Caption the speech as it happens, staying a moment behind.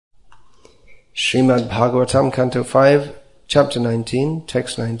Srimad Bhagavatam, Canto 5, Chapter 19,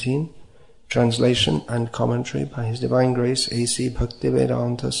 Text 19, translation and commentary by His Divine Grace A.C.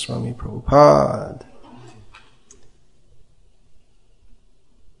 Bhaktivedanta Swami Prabhupada.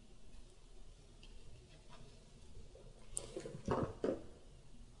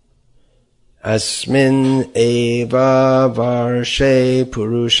 Asmin eva varshe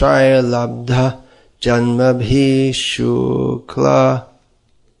purushaya labdha janmabhi shukla.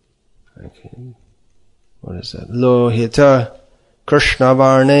 Okay. What is that? Lohita Krishna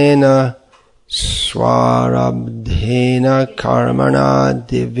varnena swarabdhena karmana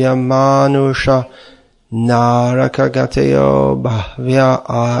divyamanusha narakagateyo bhavya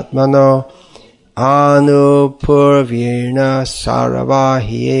atmano Anupurvirna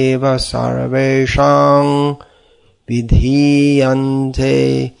saravahyeva sarveshang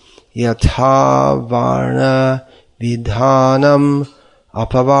vidhiyante yatha varna vidhanam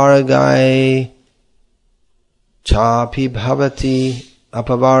apavargai chapi bhavati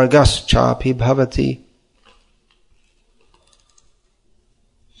apavargas chapi bhavati.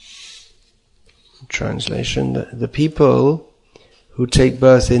 Translation: the people who take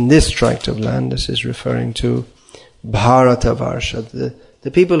birth in this tract of land, this is referring to Bharatavarsha.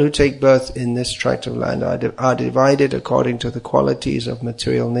 The people who take birth in this tract of land are divided according to the qualities of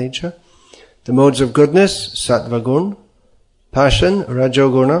material nature, the modes of goodness, sattva-gun, passion,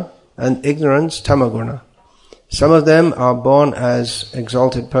 rajoguna, and ignorance, tamaguna. Some of them are born as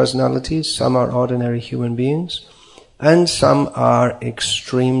exalted personalities, some are ordinary human beings, and some are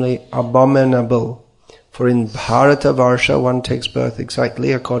extremely abominable. For in Bharatavarsha one takes birth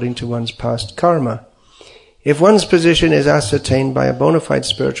exactly according to one's past karma. If one's position is ascertained by a bona fide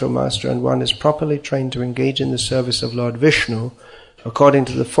spiritual master and one is properly trained to engage in the service of Lord Vishnu according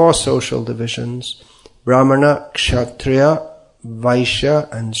to the four social divisions, Brahmana, Kshatriya, Vaishya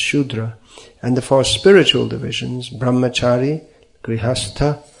and Shudra, and the four spiritual divisions, Brahmachari,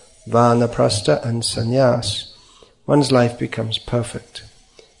 Grihastha, Vanaprastha and Sannyas, one's life becomes perfect.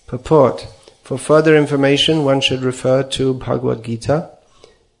 Purport: for further information, one should refer to Bhagavad Gita,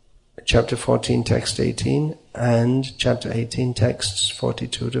 chapter 14, text 18, and chapter 18, texts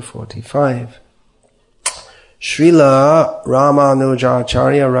 42 to 45. Srila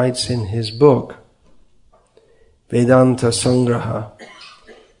Ramanujacharya writes in his book, Vedanta Sangraha,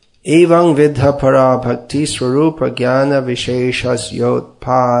 Evang vidha para bhakti swarupa jnana visheshas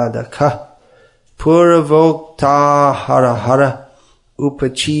yotpadaka puravokta hara hara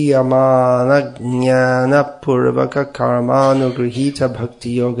upachiyamana jnana purvaka karmanugrihita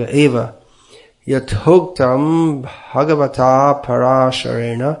bhakti yoga eva yathoktam bhagavata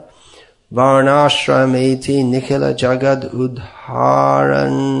parasharena varnashrameti nikhila jagad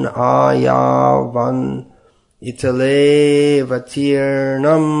udharan ayavan itale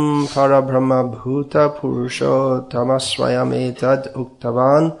vatirnam parabrahma bhuta purusho tamasvayam etad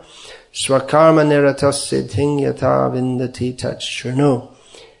uktavan Swakarma niratas siddhing yata vindati tat shrunu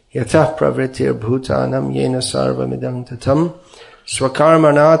yata pravritir bhutanam yena sarvamidam tatam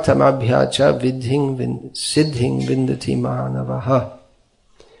swakarmana tamabhyacha siddhing vindati mahanavaha.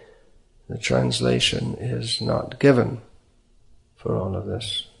 The translation is not given for all of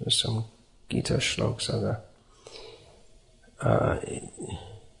this. There's some Gita shlokas of that.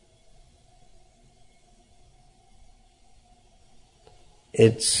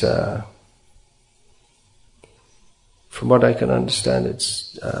 It's from what I can understand,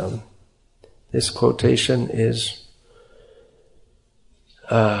 it's this quotation is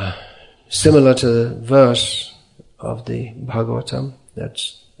similar to the verse of the Bhagavatam.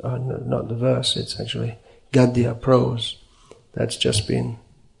 That's not the verse; it's actually Gadya prose that's just been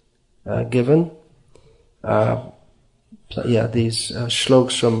given. These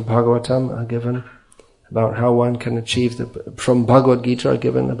shlokas from Bhagavatam are given about how one can achieve from Bhagavad Gita are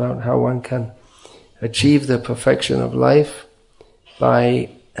given about how one can achieve the perfection of life by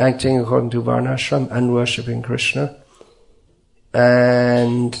acting according to Varnashram and worshipping Krishna.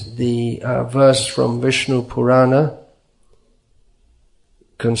 And the verse from Vishnu Purana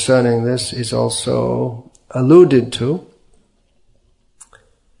concerning this is also alluded to,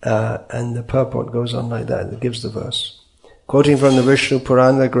 and the purport goes on like that. It gives the verse. Quoting from the Vishnu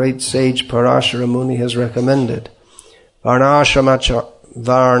Purana, the great sage Parashara Muni has recommended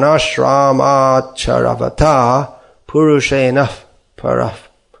Varnashramaccharavata Purushena Paraf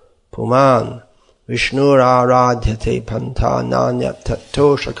Puman Vishnura Radhyate Panta Nanya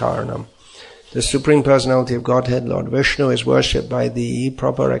Tatoshakarnam. The Supreme Personality of Godhead, Lord Vishnu, is worshipped by the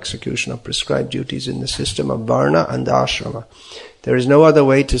proper execution of prescribed duties in the system of Varna and Ashrama. There is no other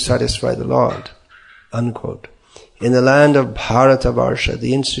way to satisfy the Lord. Unquote. In the land of Bharatavarsha,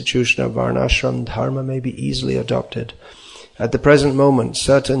 the institution of Varnashram Dharma may be easily adopted. At the present moment,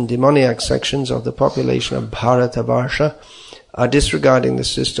 certain demoniac sections of the population of Bharatavarsha are disregarding the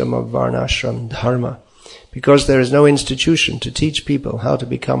system of Varnashram Dharma, because there is no institution to teach people how to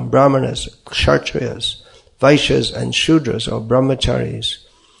become Brahmanas, Kshatriyas, Vaishyas and Shudras, or Brahmacharis,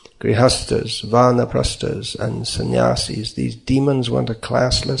 Grihastas, Vanaprasthas and Sannyasis. These demons want a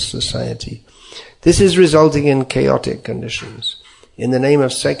classless society. This is resulting in chaotic conditions. In the name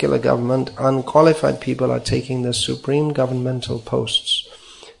of secular government, unqualified people are taking the supreme governmental posts.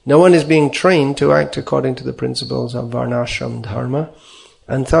 No one is being trained to act according to the principles of Varnashram Dharma,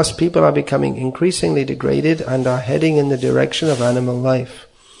 and thus people are becoming increasingly degraded and are heading in the direction of animal life.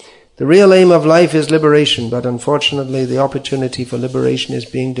 The real aim of life is liberation, but unfortunately the opportunity for liberation is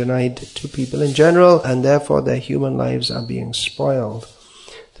being denied to people in general, and therefore their human lives are being spoiled.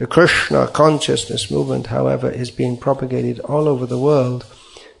 The Krishna consciousness movement, however, is being propagated all over the world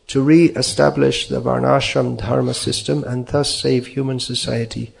to re-establish the Varnashram Dharma system and thus save human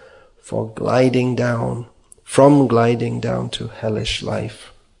society from gliding down to hellish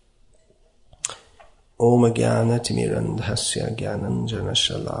life. Om Jnana Timirandhasya Jnananjana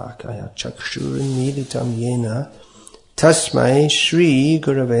Shalakaya Chakshurinmilitam Yena Tasmai Shri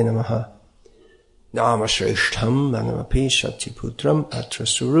Gurave Namaha. Nama Shreshtham Manamapi Shaktiputram Atra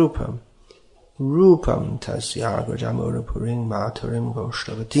Surupam Rupam Tasya Gajamurapurim Maturim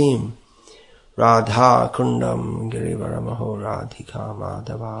Goshtavatim Radha Kundam Girivaramaho Radhika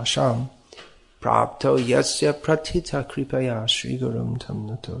Madhavasham Prapto Yasya Pratita Kripaya Shri Gurum Tam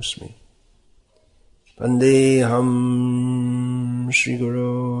Natosmi Vandeham Shri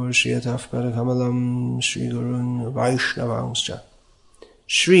Guru Shri Ataf Parakamalam Shri Gurun Vaishnavangscha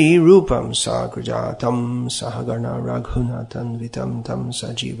Shri Rupam Sagrajatam Sahagana Raghunatan Vitam Tam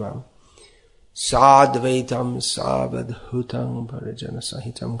Sajivam Sadvaitam Savadhutam Parijana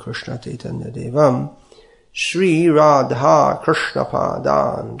Sahitam Krishna Chaitanya Devam Shri Radha Krishna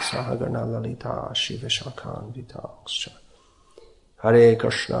Padan Sahagana Lalita Shiva Shakan Vitaksha. Hare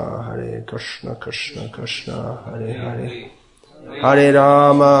Krishna Krishna Krishna Hare Hare Hare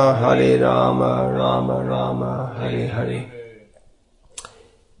Rama Rama Rama Hare Hare.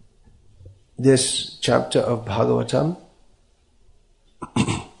 This chapter of Bhagavatam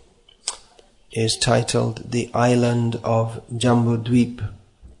is titled The Island of Jambudvip,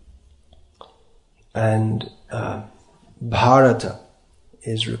 and Bharata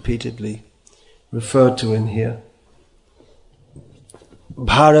is repeatedly referred to in here.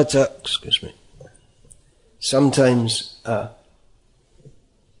 Bharata, sometimes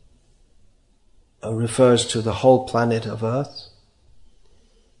refers to the whole planet of Earth,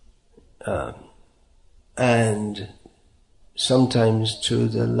 and sometimes to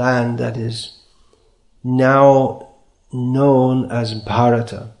the land that is now known as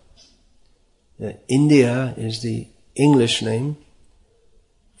Bharata. India is the English name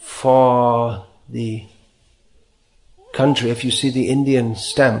for the country. If you see the Indian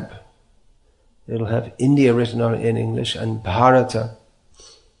stamp, it'll have India written on it in English and Bharata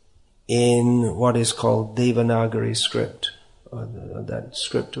in what is called Devanagari script, or that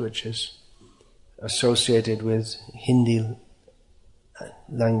script which is associated with Hindi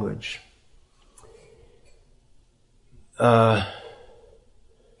language. So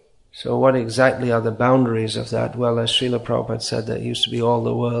what exactly are the boundaries of that? Well, as Srila Prabhupada said, that used to be all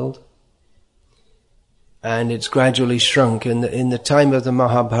the world, and it's gradually shrunk. In the time of the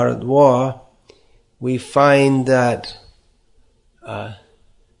Mahabharata war, we find that,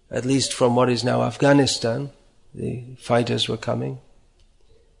 at least from what is now Afghanistan, the fighters were coming,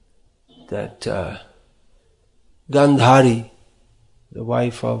 that Gandhari, the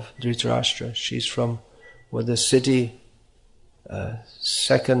wife of Dhritarashtra, she's from the city,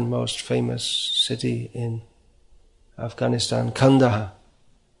 second most famous city in Afghanistan, Kandahar.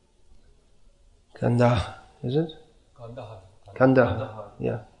 Kandahar, is it? Kandahar,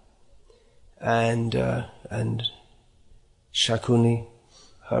 yeah. And Shakuni,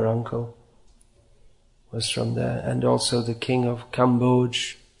 her uncle, was from there, and also the king of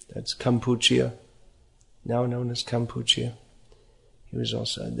Cambodia, that's Kampuchea, now known as Kampuchea. He was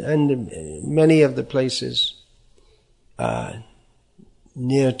also, and many of the places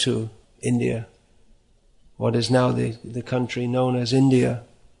near to India, what is now the country known as India,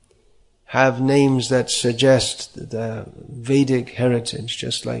 have names that suggest the Vedic heritage,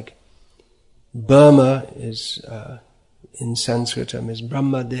 just like Burma is, in Sanskritam, is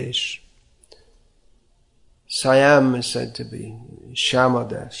Brahmadesh. Siam is said to be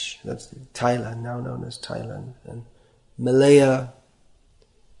Shamadesh, that's Thailand, now known as Thailand. And Malaya,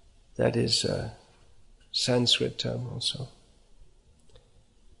 that is Sanskrit term also.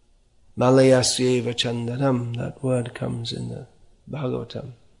 Malayasyeva chandanam, that word comes in the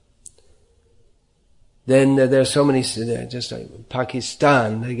Bhagavatam. Then there are so many, just like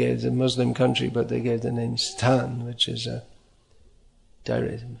Pakistan, they gave the Muslim country, but they gave the name Stan, which is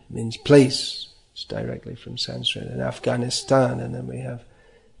means place. It's directly from Sanskrit. And Afghanistan, and then we have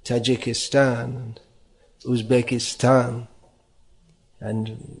Tajikistan and Uzbekistan,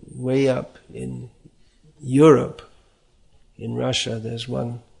 and way up in Europe, in Russia, there's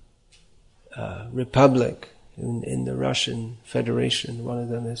one republic in the Russian Federation. One of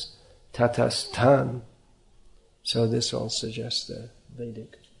them is Tatarstan. So this all suggests the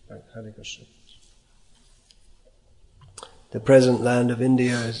Vedic Hare Krishna. The present land of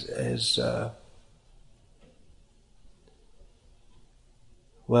India is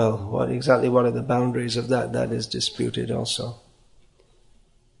what are the boundaries of that? That is disputed also.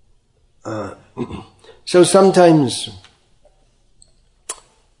 So sometimes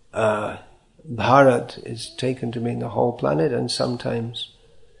Bharat is taken to mean the whole planet, and sometimes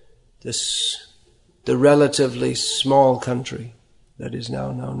the relatively small country that is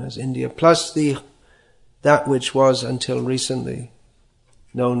now known as India, plus that which was until recently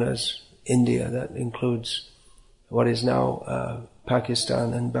known as India, that includes what is now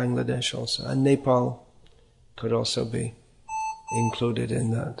Pakistan and Bangladesh also, and Nepal could also be included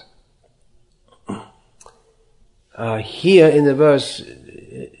in that. Here in the verse,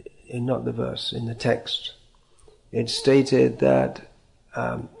 in the text, it's stated that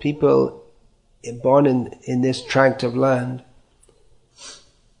people born in this tract of land,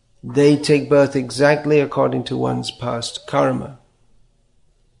 they take birth exactly according to one's past karma.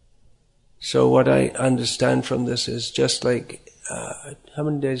 So what I understand from this is just like, how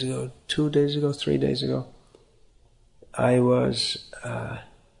many days ago? 2 days ago? 3 days ago? I was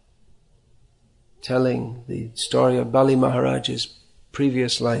telling the story of Bali Maharaj's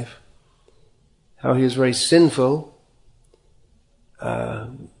previous life, how he was very sinful,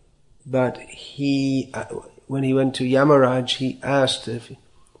 but when he went to Yamaraj, he asked if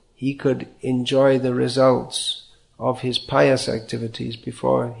he could enjoy the results of his pious activities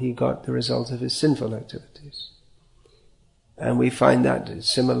before he got the results of his sinful activities. And we find that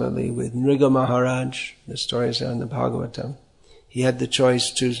similarly with Nriga Maharaj, the stories are in the Bhagavatam. He had the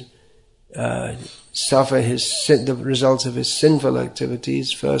choice to suffer the results of his sinful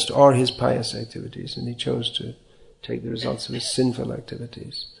activities first, or his pious activities, and he chose to take the results of his sinful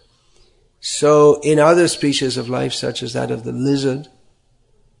activities. So in other species of life, such as that of the lizard,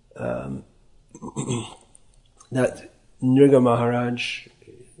 that Nriga Maharaj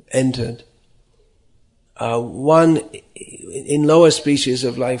entered, one in lower species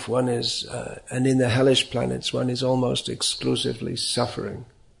of life, one is, and in the hellish planets, one is almost exclusively suffering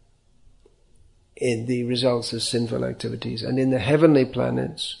in the results of sinful activities. And in the heavenly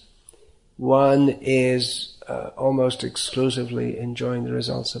planets, one is almost exclusively enjoying the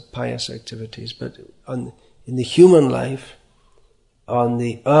results of pious activities. But in the human life, on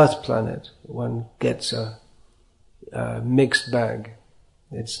the earth planet, one gets a mixed bag.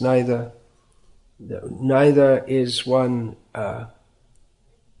 It's neither is one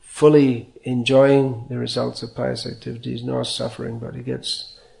fully enjoying the results of pious activities nor suffering, but he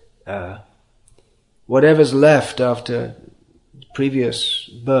gets whatever's left after previous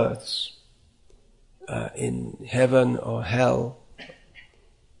births in heaven or hell.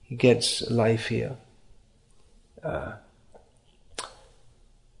 He gets life here.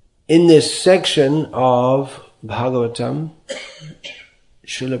 In this section of Bhagavatam,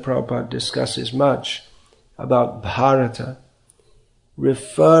 Srila Prabhupada discusses much about Bharata,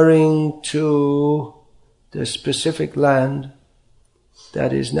 referring to the specific land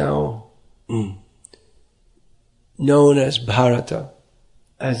that is now known as Bharata,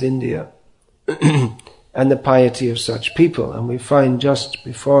 as India, and the piety of such people. And we find just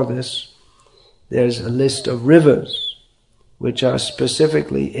before this, there's a list of rivers which are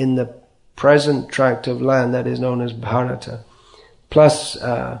specifically in the present tract of land that is known as Bharata. Plus,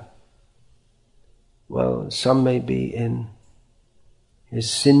 some may be in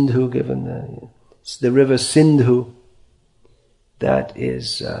Sindhu, it's the river Sindhu that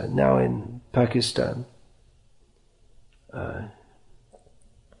is now in Pakistan. I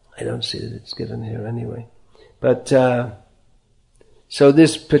don't see that it's given here anyway. But, so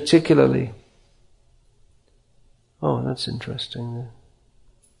this particularly, that's interesting.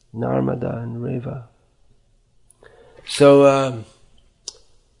 Narmada and Reva. So,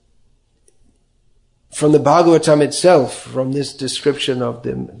 from the Bhagavatam itself, from this description of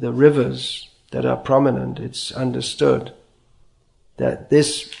the rivers that are prominent, it's understood that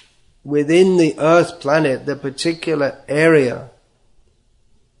this within the Earth planet, the particular area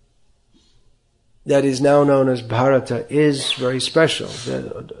that is now known as Bharata is very special.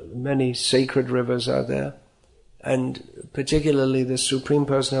 Many sacred rivers are there, and particularly the Supreme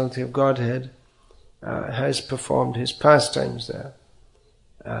Personality of Godhead has performed his pastimes there.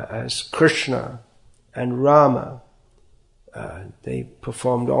 As Krishna and Rama, they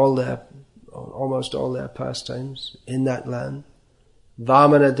performed almost all their pastimes in that land.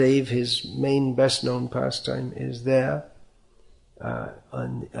 Vamana Dev, his main best known pastime, is there,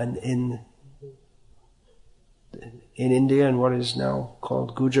 and in India, in what is now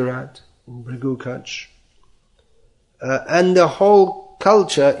called Gujarat, in Bhrigu Kutch. And the whole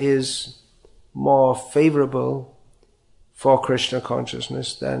culture is more favorable for Krishna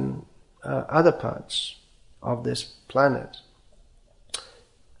consciousness than other parts of this planet.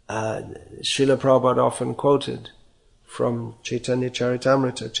 Srila Prabhupada often quoted from Chaitanya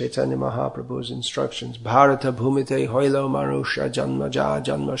Charitamrita, Chaitanya Mahaprabhu's instructions, Bharata bhumite hoilo marusha janmaja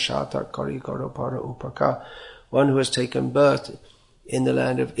janma shata kari karo para upaka. One who has taken birth in the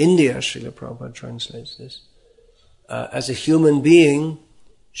land of India, Srila Prabhupada translates this, as a human being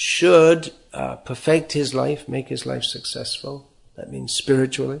should perfect his life, make his life successful. That means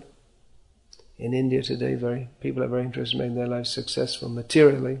spiritually. In India today, people are very interested in making their lives successful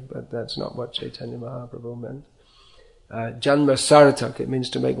materially, but that's not what Chaitanya Mahaprabhu meant. Janma sartak, it means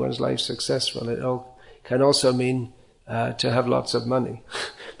to make one's life successful. It can also mean to have lots of money,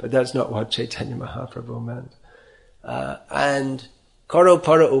 but that's not what Chaitanya Mahaprabhu meant. And karo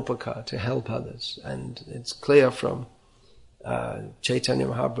para upaka, to help others. And it's clear from Chaitanya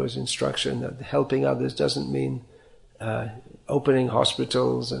Mahaprabhu's instruction that helping others doesn't mean opening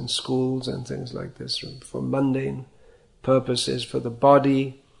hospitals and schools and things like this for mundane purposes for the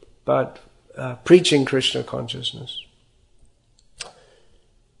body, but preaching Krishna consciousness.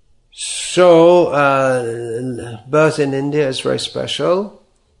 So, birth in India is very special,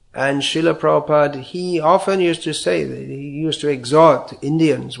 and Srila Prabhupada, he often used to say that he used to exhort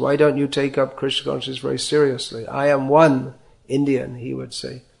Indians, why don't you take up Krishna consciousness very seriously? I am one Indian, he would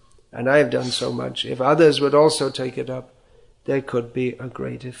say, and I have done so much. If others would also take it up, there could be a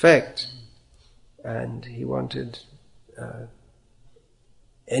great effect. And he wanted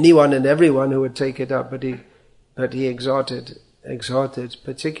anyone and everyone who would take it up, but he exhorted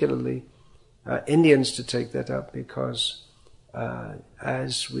particularly Indians to take that up, because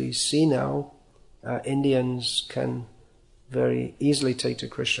as we see now, Indians can very easily take to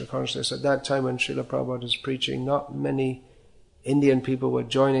Krishna consciousness. At that time when Srila Prabhupada was preaching, not many Indian people were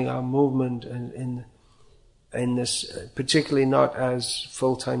joining our movement in this, particularly not as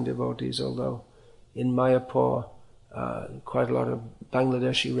full-time devotees, although in Mayapur quite a lot of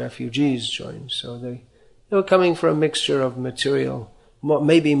Bangladeshi refugees joined. So they were coming for a mixture of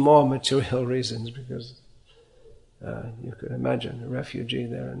maybe more material reasons, because you could imagine a refugee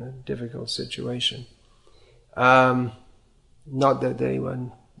there in a difficult situation. Not that they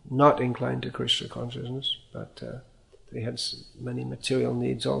were not inclined to Krishna consciousness, but they had many material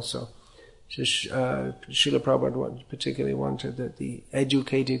needs also. So Srila Prabhupada particularly wanted that the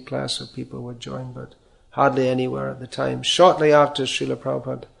educated class of people would join, but hardly anywhere at the time. Shortly after Srila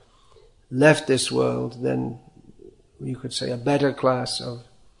Prabhupada left this world, then you could say a better class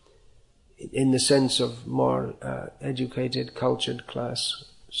in the sense of more educated, cultured class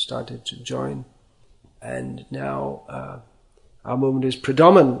started to join. And now our movement is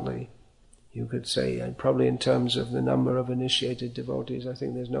predominantly, you could say, and probably in terms of the number of initiated devotees, I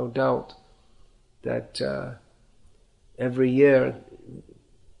think there's no doubt that every year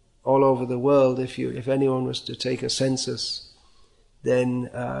all over the world, if anyone was to take a census, then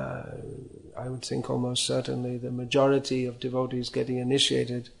I would think almost certainly the majority of devotees getting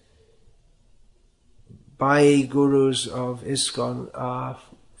initiated by gurus of ISKCON are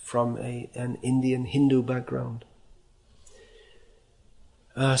from an Indian Hindu background.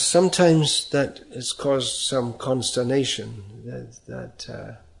 Sometimes that has caused some consternation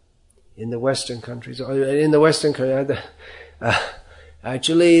that in the Western countries,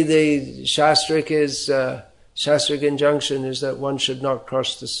 actually the Shastric injunction is that one should not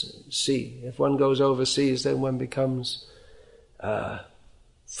cross the sea. If one goes overseas, then one becomes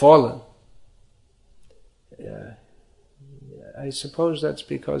fallen. I suppose that's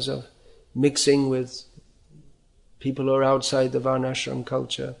because of mixing with people who are outside the Varnashram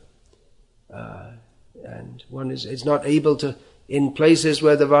culture, and one is not able to, in places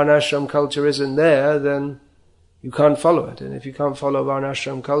where the Varnashram culture isn't there, then you can't follow it. And if you can't follow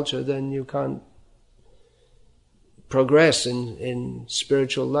Varnashram culture, then you can't progress in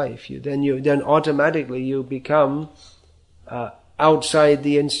spiritual life. Then automatically you become outside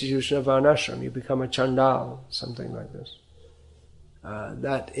the institution of varnashram. You become a chandal, something like this.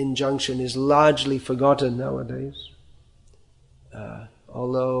 That injunction is largely forgotten nowadays.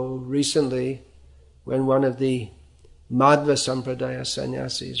 Although recently, when one of the Madhva Sampradaya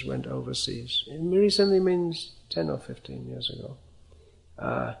sannyasis went overseas, recently means 10 or 15 years ago,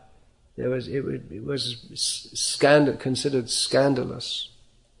 it was considered scandalous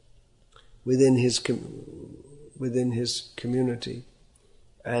within his community,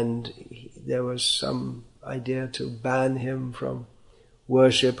 and there was some idea to ban him from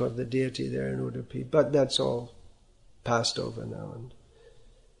worship of the deity there in Udupi, but that's all passed over now, and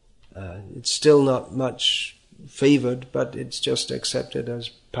it's still not much favored, but it's just accepted as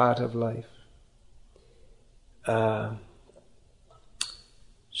part of life.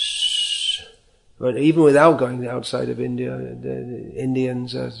 But even without going outside of India, the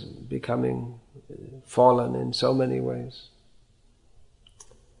Indians are becoming fallen in so many ways,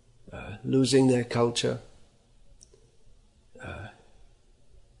 losing their culture,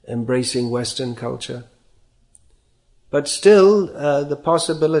 embracing Western culture. But still, the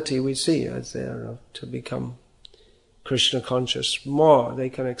possibility we see is there to become Krishna conscious more. They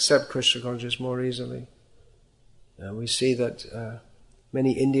can accept Krishna conscious more easily. We see that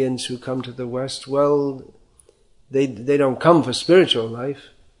many Indians who come to the West, well, they don't come for spiritual life.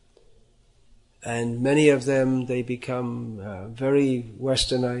 And many of them, they become very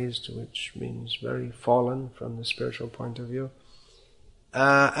westernized, which means very fallen from the spiritual point of view.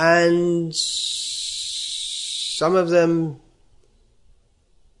 And some of them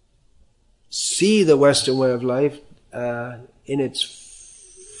see the Western way of life in its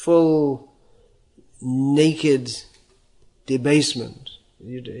full naked debasement.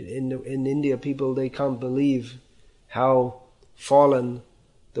 In India, people, they can't believe how fallen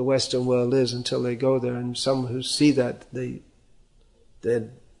the Western world is until they go there, and some who see that, they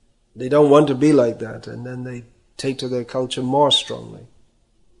don't want to be like that, and then they take to their culture more strongly.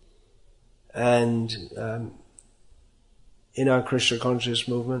 And in our Krishna conscious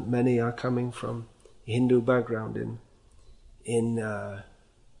movement, many are coming from Hindu background in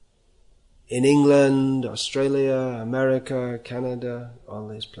England, Australia, America, Canada, all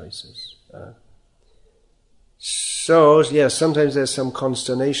these places. So, yes, sometimes there's some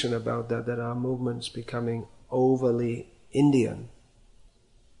consternation about that our movement's becoming overly Indian.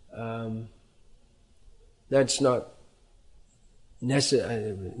 That's not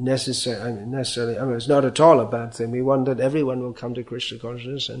necessarily, I mean, it's not at all a bad thing. We want that everyone will come to Krishna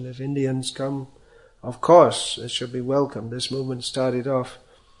consciousness, and if Indians come, of course, it should be welcome. This movement started off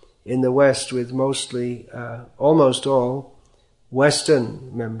in the West with mostly, almost all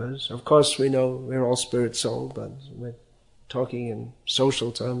Western members. Of course, we know we're all spirit soul, but we're talking in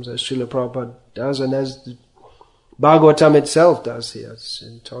social terms, as Srila Prabhupada does, and as the Bhagavatam itself does here,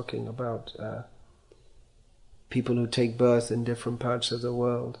 in talking about people who take birth in different parts of the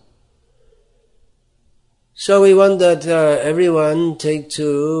world. So we want that everyone take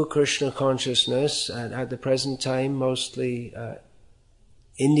to Krishna consciousness, and at the present time mostly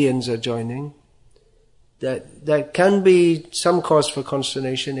Indians are joining. That can be some cause for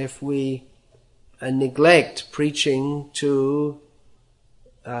consternation if we neglect preaching to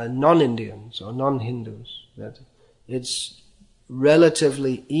non-Indians or non-Hindus. That it's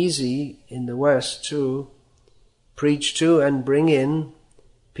relatively easy in the West to preach to and bring in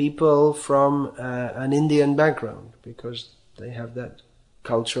people from an Indian background, because they have that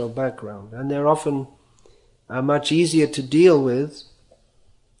cultural background, and they're often much easier to deal with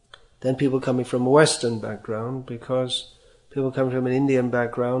than people coming from a Western background, because people coming from an Indian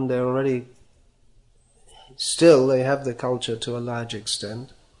background, they're already still, they have the culture to a large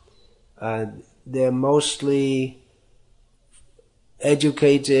extent. They're mostly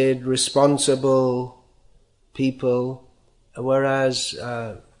educated, responsible people, whereas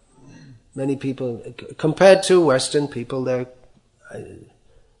many people, compared to Western people,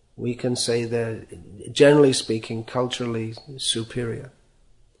 we can say they're, generally speaking, culturally superior.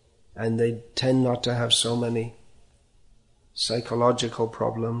 And they tend not to have so many psychological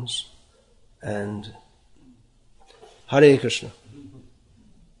problems. And Hare Krishna.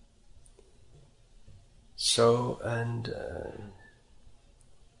 So, and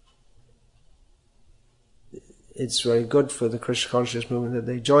it's very good for the Krishna consciousness movement that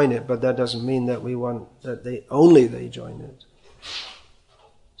they join it, but that doesn't mean that we want that they join it.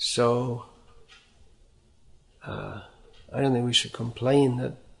 So, I don't think we should complain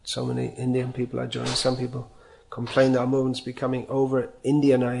that so many Indian people are joining. Some people complain that our movement's becoming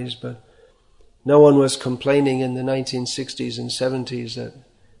over-Indianized, but no one was complaining in the 1960s and 70s that,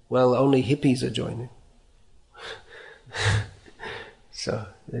 well, only hippies are joining. So,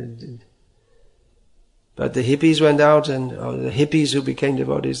 but the hippies went out, and the hippies who became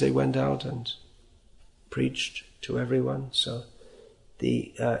devotees, they went out and preached to everyone. So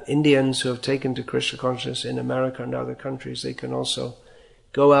the Indians who have taken to Krishna consciousness in America and other countries, they can also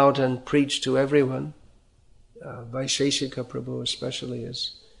go out and preach to everyone. Vaisheshika Prabhu especially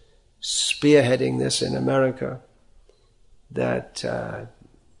is spearheading this in America, that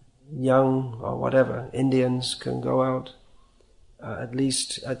young or whatever Indians can go out at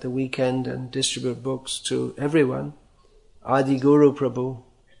least at the weekend and distribute books to everyone. Adi Guru Prabhu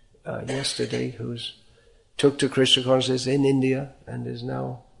yesterday, who's took to Krishna consciousness in India and is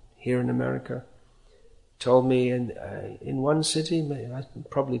now here in America, told me in one city,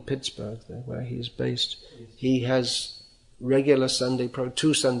 probably Pittsburgh, where he's based, he has regular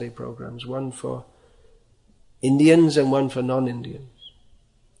two Sunday programs, one for Indians and one for non-Indians.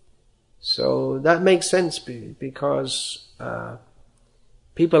 So that makes sense because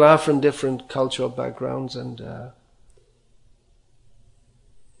people are from different cultural backgrounds, and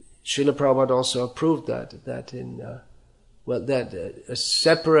Srila Prabhupada also approved that a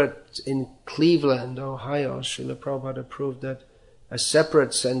separate, in Cleveland, Ohio, Srila Prabhupada approved that a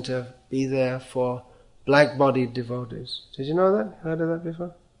separate center be there for black-bodied devotees. Did you know that? Heard of that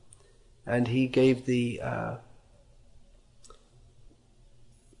before? And he gave Srila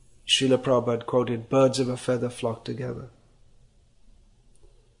Prabhupada quoted, "Birds of a feather flock together."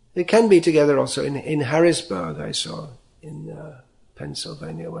 They can be together also. In Harrisburg, I saw, in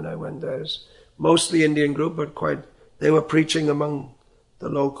Pennsylvania, when I went there. It's mostly Indian group, but they were preaching among the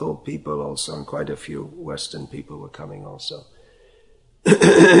local people also, and quite a few Western people were coming also.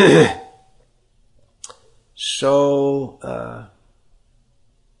 So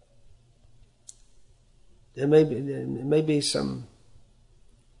there may be some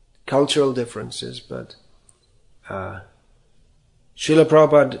cultural differences, but Srila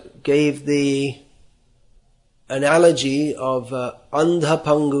Prabhupada gave the analogy of andha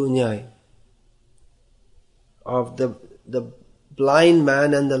pangu nyai, of the blind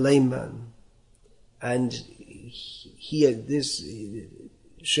man and the lame man, and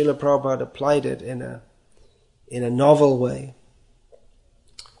Srila Prabhupada applied it in a novel way.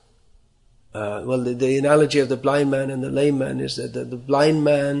 The analogy of the blind man and the lame man is that the blind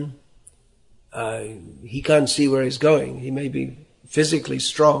man, he can't see where he's going. He may be physically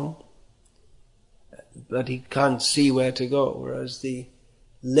strong, but he can't see where to go. Whereas the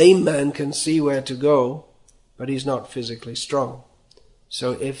lame man can see where to go, but he's not physically strong.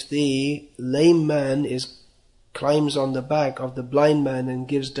 So if the lame man climbs on the back of the blind man and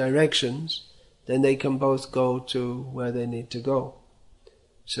gives directions, then they can both go to where they need to go.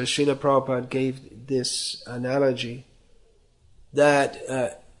 So Srila Prabhupada gave this analogy that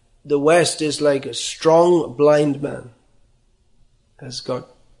the West is like a strong blind man, has got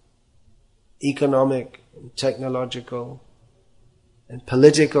economic, technological, and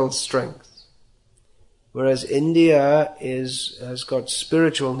political strength, whereas India has got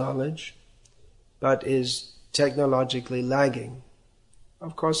spiritual knowledge, but is technologically lagging.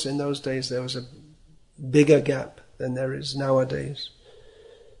 Of course, in those days there was a bigger gap than there is nowadays.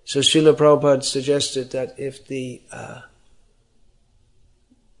 So Srila Prabhupada suggested that if the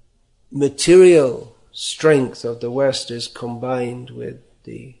material strength of the West is combined with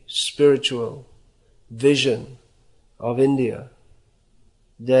the spiritual vision of India,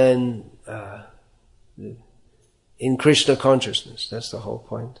 then in Krishna consciousness, that's the whole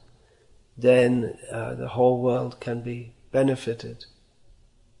point, then the whole world can be benefited.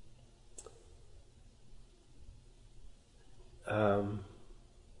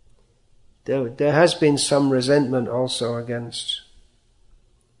 There has been some resentment also against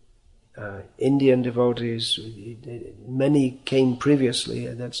Indian devotees. Many came previously,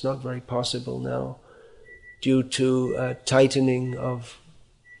 and that's not very possible now due to tightening of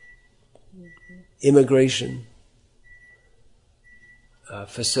immigration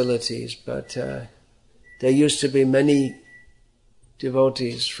facilities. But there used to be many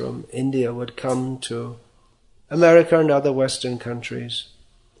devotees from India would come to America and other Western countries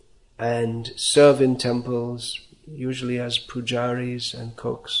and serve in temples, usually as pujaris and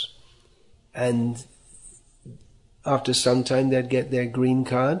cooks. And after some time they'd get their green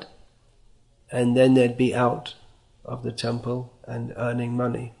card, and then they'd be out of the temple and earning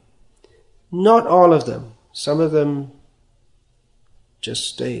money. Not all of them. Some of them just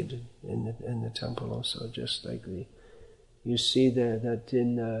stayed in the temple also, just like you see that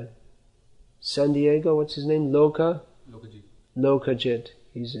in San Diego, what's his name? Lokajit.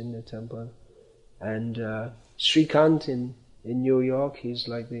 He's in the temple. And Srikant in New York, he's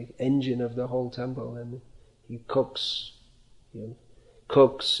like the engine of the whole temple, and he cooks.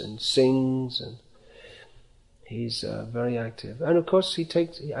 cooks and sings, and he's very active. And of course he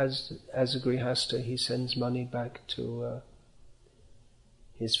takes, as a grihasta, he sends money back to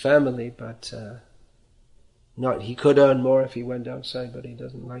his family, but he could earn more if he went outside, but he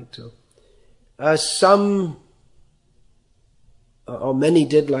doesn't like to. Some, or many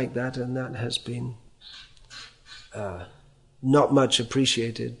did like that, and that has been not much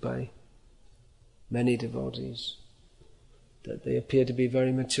appreciated by many devotees, that they appear to be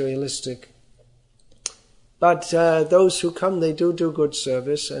very materialistic. But those who come, they do good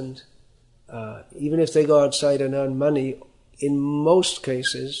service, and even if they go outside and earn money, in most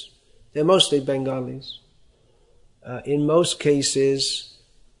cases, they're mostly Bengalis. In most cases,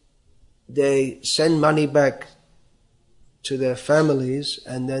 they send money back to their families,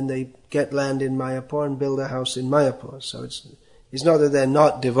 and then they get land in Mayapur and build a house in Mayapur. So it's not that they're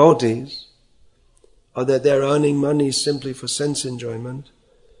not devotees, or that they're earning money simply for sense enjoyment,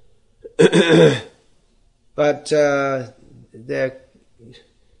 but they're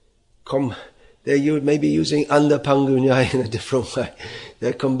maybe using Andapangunya in a different way.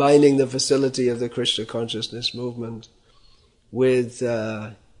 They're combining the facility of the Krishna consciousness movement with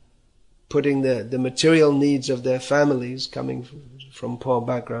putting the material needs of their families, coming from poor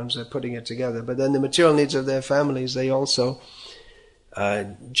backgrounds, they're putting it together. But then the material needs of their families, they also,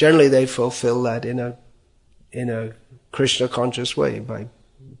 generally they fulfill that in a Krishna conscious way by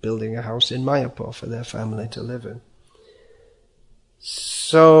building a house in Mayapur for their family to live in.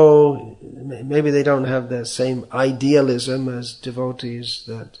 So maybe they don't have the same idealism as devotees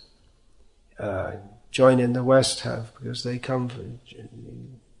that join in the West have, because they come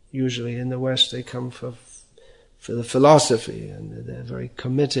usually in the West they come for the philosophy, and they're very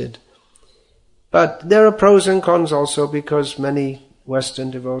committed. But there are pros and cons also, because many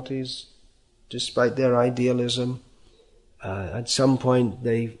Western devotees, despite their idealism, at some point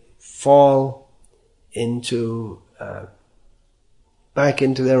they fall into back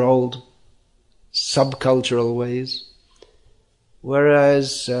into their old subcultural ways.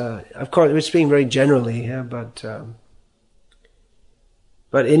 Whereas, of course, we're speaking very generally here, but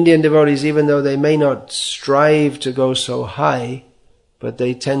Indian devotees, even though they may not strive to go so high, but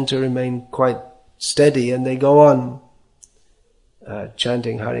they tend to remain quite steady, and they go on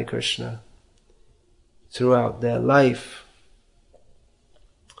chanting Hare Krishna throughout their life.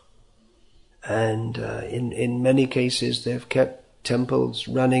 And in many cases they've kept temples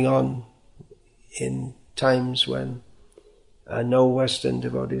running on in times when no Western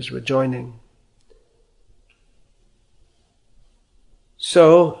devotees were joining.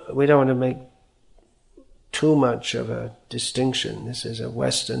 So we don't want to make too much of a distinction. This is a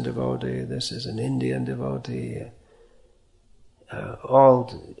Western devotee, this is an Indian devotee.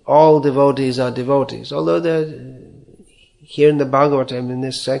 All devotees are devotees. Although here in the Bhagavatam, in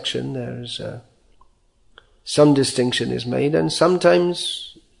this section, there's some distinction is made, and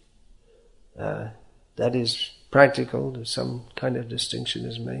sometimes that is practical. Some kind of distinction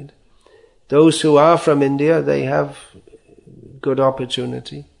is made. Those who are from India, they have good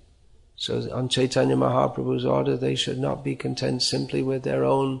opportunity. So on Chaitanya Mahaprabhu's order, they should not be content simply with their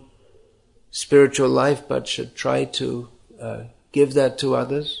own spiritual life, but should try to give that to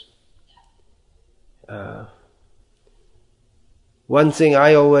others. One thing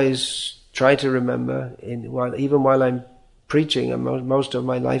I always try to remember, even while I'm preaching, and most of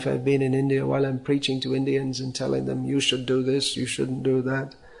my life I've been in India, while I'm preaching to Indians and telling them, you should do this, you shouldn't do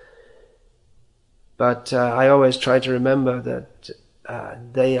that. But I always try to remember that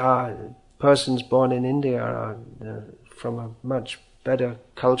persons born in India are from a much better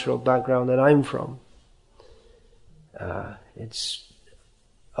cultural background than I'm from. It's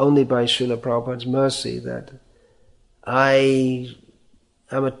only by Srila Prabhupada's mercy that I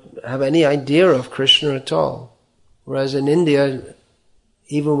have any idea of Krishna at all. Whereas in India,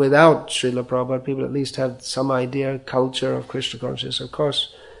 even without Srila Prabhupada, people at least have some idea, culture of Krishna consciousness. Of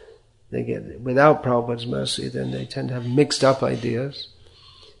course, without Prabhupada's mercy, then they tend to have mixed up ideas.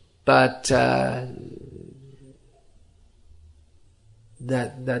 But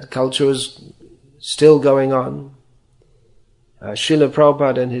that culture is still going on. Srila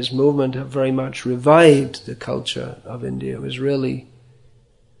Prabhupada and his movement have very much revived the culture of India. It was really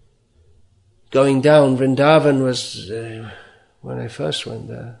going down. Vrindavan was, when I first went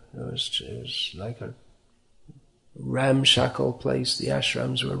there, it was like a ramshackle place. The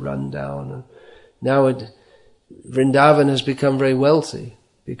ashrams were run down. And now Vrindavan has become very wealthy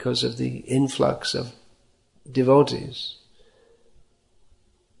because of the influx of devotees.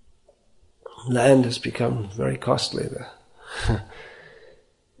 Land has become very costly there.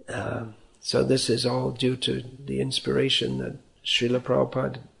 So this is all due to the inspiration that Srila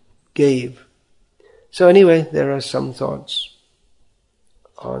Prabhupada gave. So anyway, there are some thoughts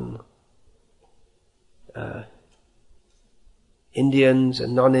on Indians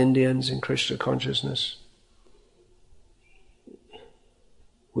and non-Indians in Krishna consciousness.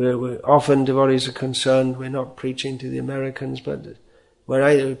 We're often devotees are concerned we're not preaching to the Americans, but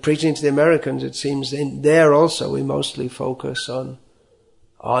when preaching to the Americans, it seems there also we mostly focus on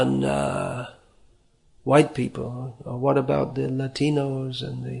white people. Or what about the Latinos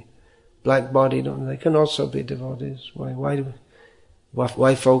and the black-bodied? They can also be devotees.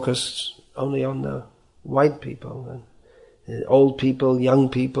 Why focus only on the white people? And old people, young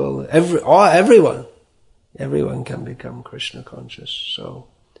people, everyone can become Krishna conscious. So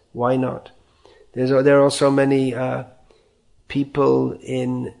why not? There are also many people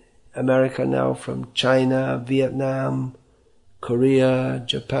in America now from China, Vietnam, Korea,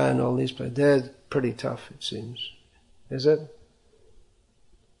 Japan, all these places. They're pretty tough, it seems. Is it?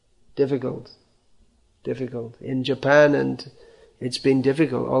 Difficult. In Japan, and it's been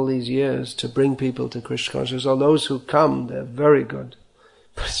difficult all these years to bring people to Krishna consciousness. All those who come, they're very good.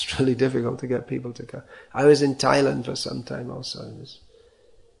 But it's really difficult to get people to come. I was in Thailand for some time also. It was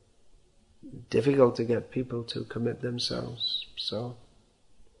difficult to get people to commit themselves. So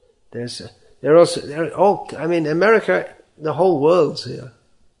America, the whole world's here.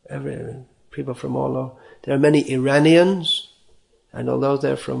 People from all over. There are many Iranians, and although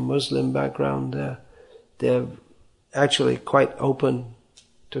they're from Muslim background, they're actually quite open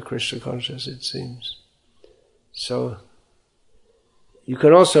to Krishna consciousness, it seems. So you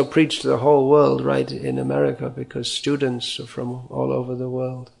can also preach to the whole world right in America, because students are from all over the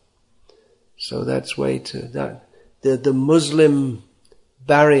world. So that's way to that. The Muslim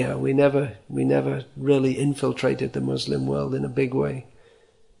barrier, we never really infiltrated the Muslim world in a big way.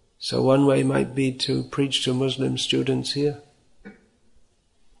 So one way might be to preach to Muslim students here.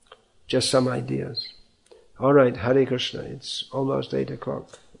 Just some ideas. All right, Hare Krishna. It's almost 8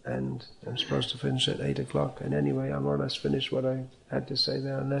 o'clock, and I'm supposed to finish at 8 o'clock. And anyway, I'm more or less finished what I had to say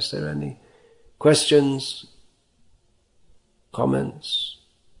there, unless there are any questions, comments,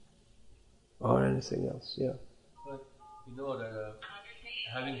 or anything else. Yeah. But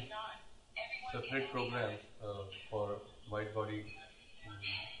having separate programs for white body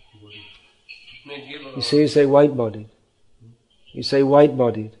devotees, it may give a... You say white-bodied. You say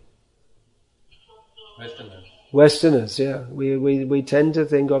white-bodied. Westerners, yeah. We tend to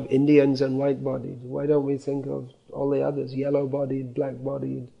think of Indians and white-bodied. Why don't we think of all the others? Yellow-bodied,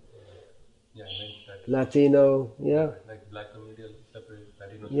 black-bodied, Latino, yeah. Like black community is separate,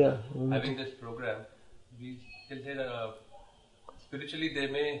 Latino. Yeah. Having this program, we still say that spiritually they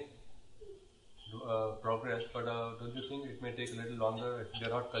may progress, but don't you think it may take a little longer if they're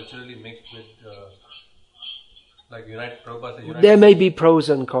not culturally mixed with Prabhupada? There may be pros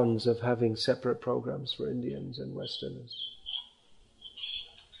and cons of having separate programs for Indians and Westerners.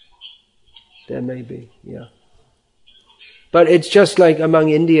 There may be, yeah. But it's just like among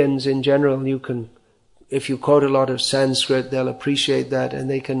Indians in general, if you quote a lot of Sanskrit, they'll appreciate that and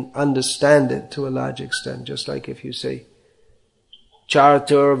they can understand it to a large extent. Just like if you say,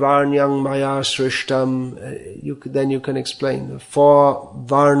 Chartur Varnyang Maya Srishtam, then you can explain the 4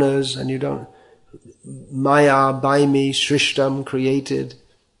 Varnas, and you don't, Maya, by me, Srishtam, created.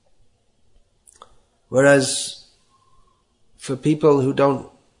 Whereas for people who don't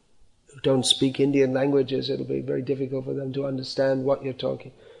speak Indian languages, it'll be very difficult for them to understand what you're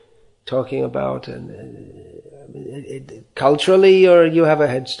talking about. And culturally, or you have a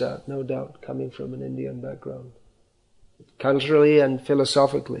head start, no doubt, coming from an Indian background. Culturally and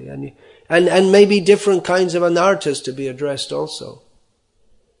philosophically, and maybe different kinds of anarthas to be addressed also.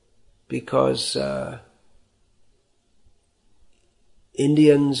 Because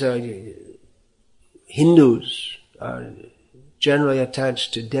Hindus are generally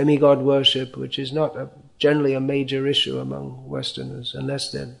attached to demigod worship, which is not generally a major issue among Westerners,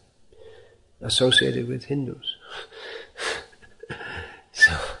 unless they're associated with Hindus.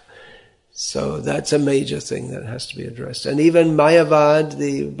 So that's a major thing that has to be addressed. And even Mayavad,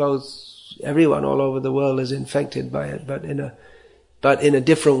 everyone all over the world is infected by it, but in a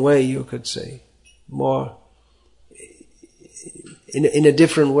different way, you could say. More in a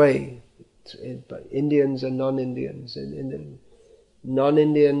different way. Indians and non-Indians. In the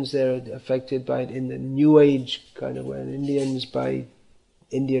non-Indians, they're affected by it in the New Age kind of way, and Indians by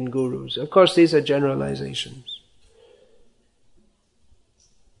Indian gurus. Of course, these are generalizations.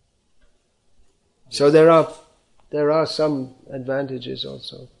 So there are some advantages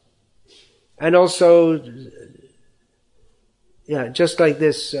also. And also, just like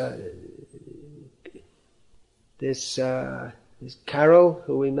this This Carol,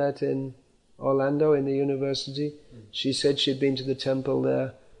 who we met in Orlando in the university, she said she'd been to the temple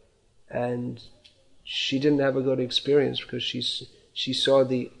there and she didn't have a good experience because she saw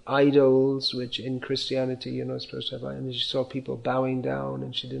the idols, which in Christianity you're not supposed to have, and she saw people bowing down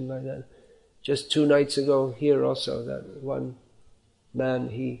and she didn't like that. Just 2 nights ago here also, that one man,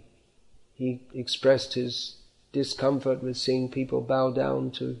 he expressed his discomfort with seeing people bow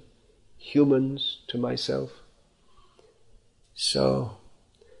down to humans, to myself. So,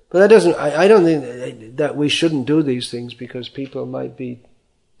 but that doesn't, I don't think that we shouldn't do these things because people might be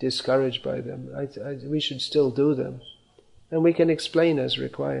discouraged by them. We should still do them. And we can explain as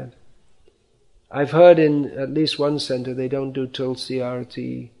required. I've heard in at least one center they don't do Tulsi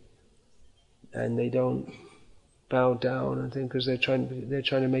Arati and they don't bow down, I think, because they're trying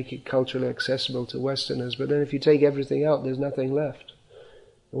to make it culturally accessible to Westerners. But then if you take everything out, there's nothing left.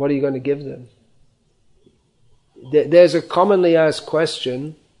 What are you going to give them? There's a commonly asked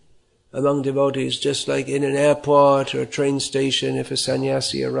question among devotees, just like in an airport or a train station, if a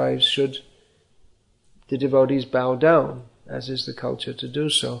sannyasi arrives, should the devotees bow down, as is the culture to do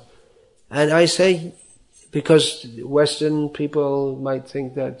so? And I say, because Western people might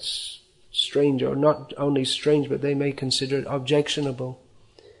think that's strange, or not only strange, but they may consider it objectionable.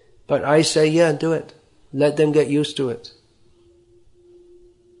 But I say, yeah, do it. Let them get used to it.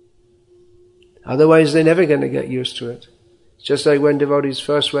 Otherwise they're never going to get used to it. It's just like when devotees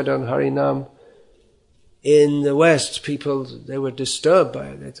first went on Harinam in the West, people, they were disturbed by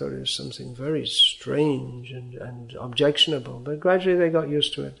it. They thought it was something very strange and objectionable. But gradually they got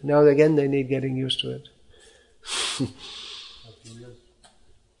used to it. Now again they need getting used to it. A few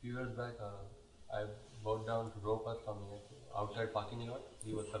years back, I bowed down to Ropa from outside parking lot.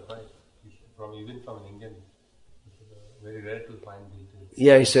 He was surprised. Even from an Indian. It's very rare to find these days.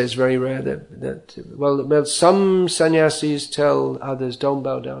 Yeah, he says very rare that well, some sannyasis tell others don't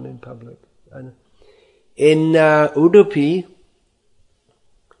bow down in public. And in Udupi,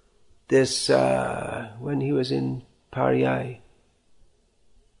 this when he was in Pariyai,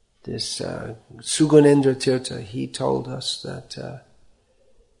 this Sugunendra Tirtha, he told us that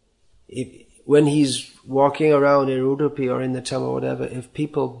when he's walking around in Udupi or in the temple or whatever, if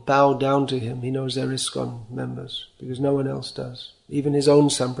people bow down to him, he knows they're ISKCON members, because no one else does. Even his own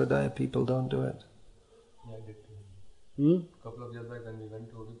sampradaya people don't do it. Yeah, I did to him. A couple of years back when we went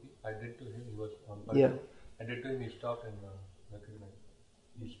to Udupi, I did to him, he was on party. Yeah. I did to him, he stopped and recognized.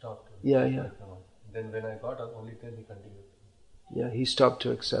 He stopped. Yeah, yeah. Then when I got up, only then he continued. Yeah, he stopped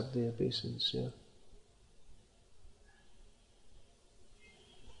to accept the obeisance, yeah.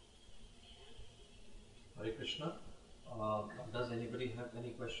 Hare Krishna. Does anybody have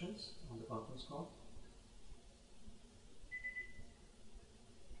any questions on the conference call?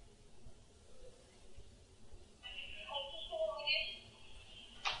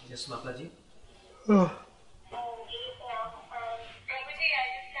 Yes, Mataji. Oh.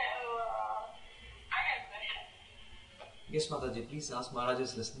 Yes, Mataji, please ask. Maharaj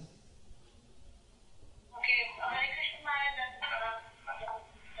is listening. Okay, Hare Krishna Maharaj.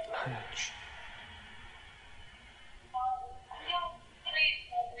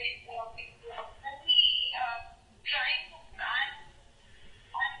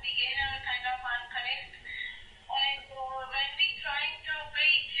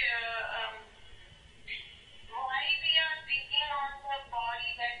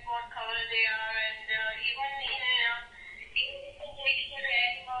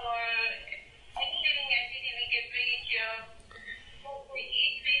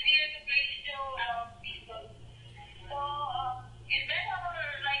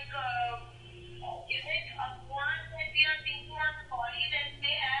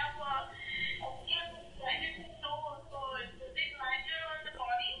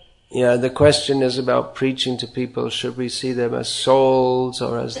 Yeah, the question is about preaching to people. Should we see them as souls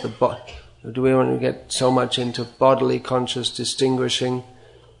or as the body? Do we want to get so much into bodily conscious distinguishing?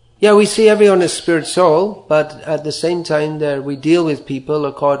 Yeah, we see everyone as spirit soul, but at the same time we deal with people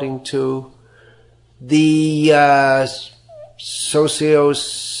according to the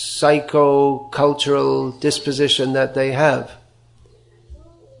socio-psycho-cultural disposition that they have.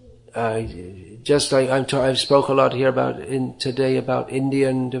 Just like I've spoken a lot here today about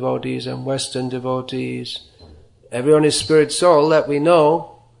Indian devotees and Western devotees. Everyone is spirit soul, that we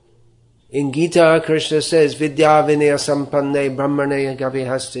know. In Gita, Krishna says, Vidya vinaya sampanne brahmane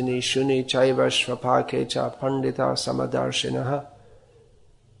gavihastini shuni chaiva shvapake cha pandita samadarshinaha.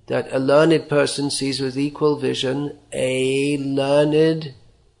 That a learned person sees with equal vision a learned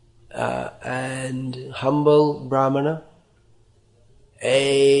and humble brahmana,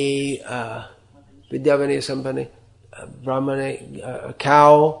 a Vidya vinaya sampanne, a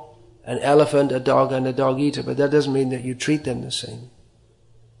cow, an elephant, a dog, and a dog eater, but that doesn't mean that you treat them the same.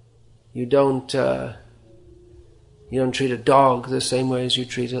 You don't treat a dog the same way as you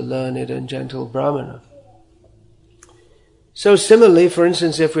treat a learned and gentle brahmana. So similarly, for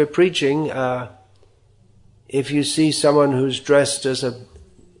instance, if we're preaching, if you see someone who's dressed as a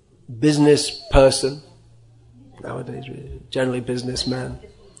business person, nowadays generally businessman,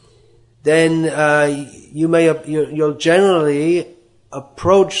 then you'll generally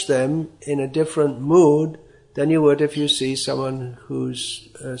approach them in a different mood than you would if you see someone who's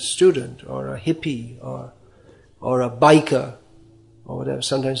a student or a hippie or a biker or whatever.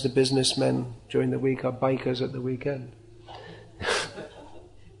 Sometimes the businessmen during the week are bikers at the weekend,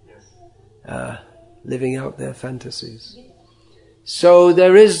 living out their fantasies. So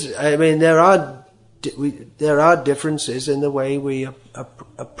there are differences in the way we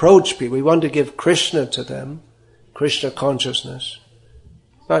approach people. We want to give Krishna to them, Krishna consciousness,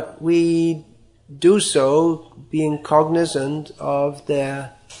 but we do so being cognizant of the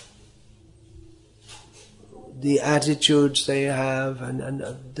attitudes they have, and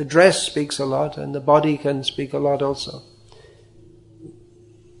the dress speaks a lot, and the body can speak a lot also.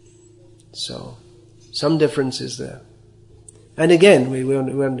 So, some difference is there. And again,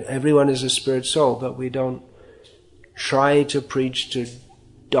 everyone is a spirit soul, but we don't try to preach to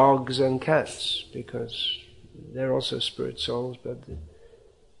dogs and cats, because they're also spirit souls, but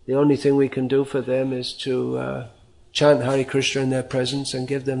the only thing we can do for them is to chant Hare Krishna in their presence and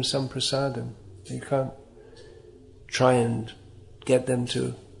give them some prasadam. You can't try and get them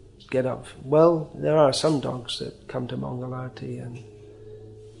to get up. Well, there are some dogs that come to Mangalarti,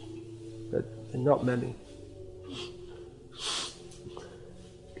 but not many.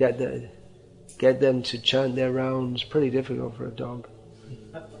 Get them to chant their rounds. Pretty difficult for a dog.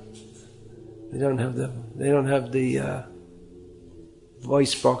 They don't have the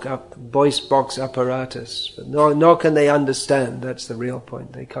voice box apparatus, but nor can they understand. That's the real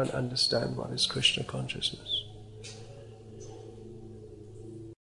point. They can't understand what is Krishna consciousness.